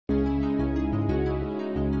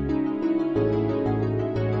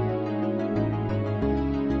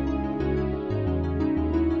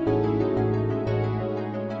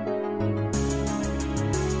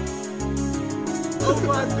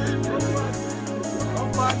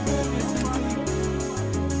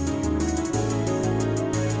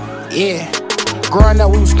Yeah. Growing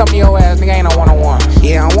up, we was stumping your ass, nigga, ain't no one-on-one.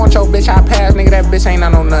 Yeah, I don't want your bitch, I pass, nigga, that bitch ain't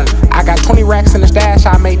no nothing. I got 20 racks in the stash,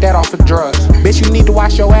 I made that off of drugs. Bitch, you need to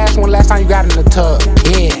wash your ass when last time you got in the tub.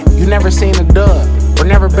 Yeah, you never seen a dub, or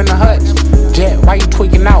never been a hutch. Jet, why you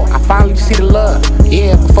tweaking out? I finally see the love.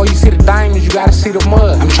 Yeah, before you see the diamonds, you gotta see the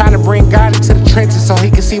mud. I'm trying to bring God into the trenches so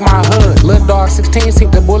he can see my hood. Lil' dog 16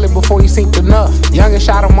 sink the bullet before you sink the nuff. Youngest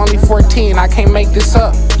shot, I'm only 14, I can't make this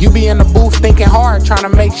up. You be in the booth thinking hard, trying to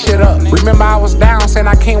make shit up. Remember I was down, saying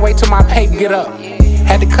I can't wait till my pay get up.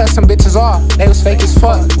 Had to cut some bitches off, they was fake as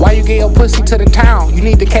fuck. Why you get your pussy to the town? You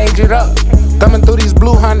need to cage it up. Thumbing through these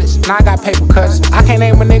blue hundreds, now I got paper cuts. I can't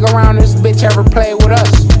name a nigga around this bitch ever played with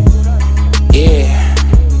us. Yeah,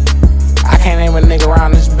 I can't name a nigga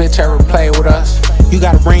around this bitch ever played with us. You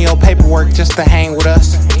gotta bring your paperwork just to hang with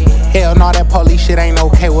us. Hell no, that police shit ain't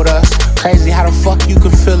okay with us. Crazy how the fuck you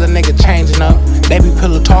can feel a nigga changing up. They be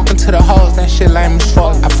pillow talking to the hoes, that shit lame as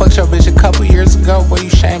fuck. I fucked your bitch a couple years ago, boy, you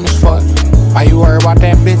shame as fuck. Why you worry about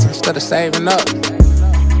that bitch instead of saving up?